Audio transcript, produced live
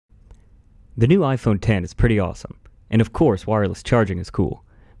The new iPhone X is pretty awesome, and of course wireless charging is cool,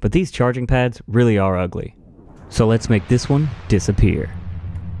 but these charging pads really are ugly. So let's make this one disappear.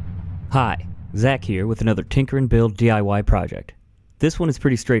 Hi, Zach here with another Tinker and Build DIY project. This one is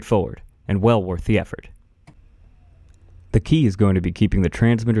pretty straightforward, and well worth the effort. The key is going to be keeping the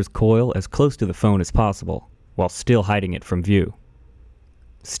transmitter's coil as close to the phone as possible, while still hiding it from view.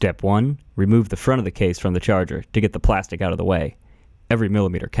 Step 1. Remove the front of the case from the charger to get the plastic out of the way. Every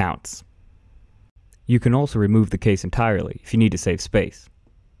millimeter counts. You can also remove the case entirely if you need to save space.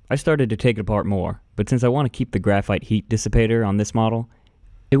 I started to take it apart more, but since I want to keep the graphite heat dissipator on this model,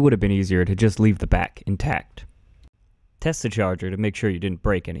 it would have been easier to just leave the back intact. Test the charger to make sure you didn't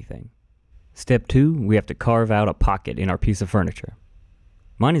break anything. Step 2, we have to carve out a pocket in our piece of furniture.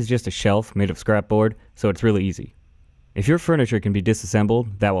 Mine is just a shelf made of scrap board, so it's really easy. If your furniture can be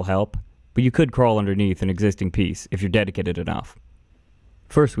disassembled, that will help, but you could crawl underneath an existing piece if you're dedicated enough.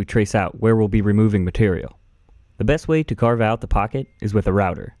 First, we trace out where we'll be removing material. The best way to carve out the pocket is with a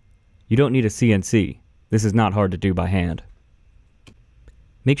router. You don't need a CNC. This is not hard to do by hand.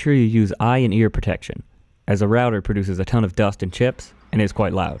 Make sure you use eye and ear protection, as a router produces a ton of dust and chips and is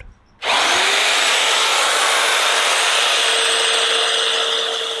quite loud.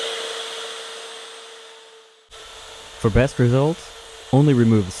 For best results, only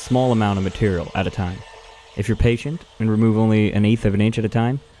remove a small amount of material at a time. If you're patient and remove only 1/8 of an inch at a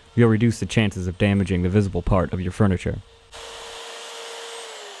time, you'll reduce the chances of damaging the visible part of your furniture.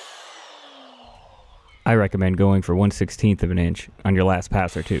 I recommend going for 1/16 of an inch on your last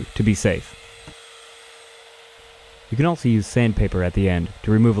pass or two to be safe. You can also use sandpaper at the end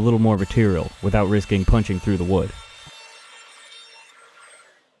to remove a little more material without risking punching through the wood.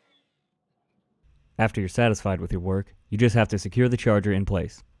 After you're satisfied with your work, you just have to secure the charger in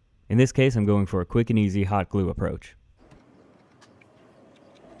place. In this case, I'm going for a quick and easy hot glue approach.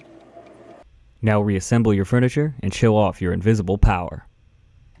 Now reassemble your furniture and show off your invisible power.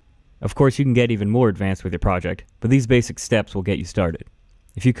 Of course, you can get even more advanced with your project, but these basic steps will get you started.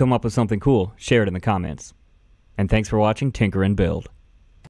 If you come up with something cool, share it in the comments. And thanks for watching Tinker and Build.